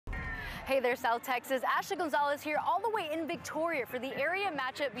Hey there, South Texas. Ashley Gonzalez here, all the way in Victoria for the area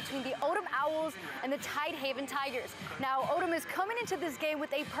matchup between the Odem Owls and the Tidehaven Tigers. Now, Odem is coming into this game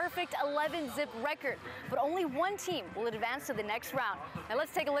with a perfect 11-zip record, but only one team will advance to the next round. Now,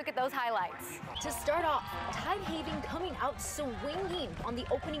 let's take a look at those highlights. To start off, Tidehaven coming out swinging on the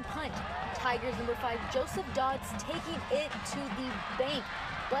opening punt. Tigers number 5, Joseph Dodds, taking it to the bank,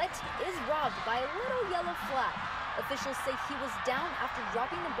 but is robbed by a little yellow flag. Officials say he was down after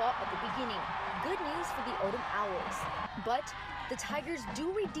dropping the ball at the beginning. Good news for the Odem Owls. But the Tigers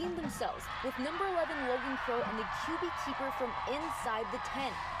do redeem themselves with number 11 Logan Crow and the QB keeper from inside the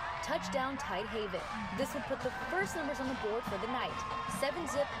 10. Touchdown Tidehaven. This would put the first numbers on the board for the night.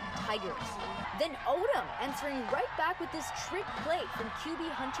 7-zip Tigers. Then Odem answering right back with this trick play from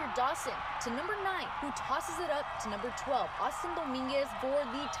QB Hunter Dawson to number 9, who tosses it up to number 12, Austin Dominguez, for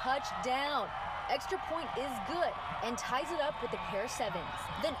the touchdown. Extra point is good and ties it up with a pair of 7s.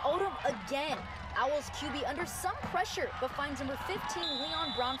 Then Odem again. Owls QB under some pressure, but finds number 15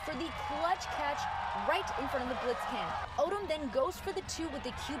 Leon Brown for the clutch catch right in front of the blitz can. Odem then goes for the 2 with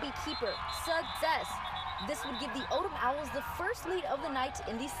the QB keeper. Success. This would give the Odem Owls the first lead of the night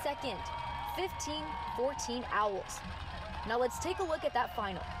in the second. 15-14 Owls. Now let's take a look at that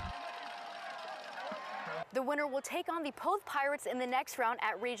final. The winner will take on the Poth Pirates in the next round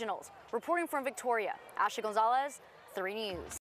at regionals. Reporting from Victoria, Ashley Gonzalez, 3 News.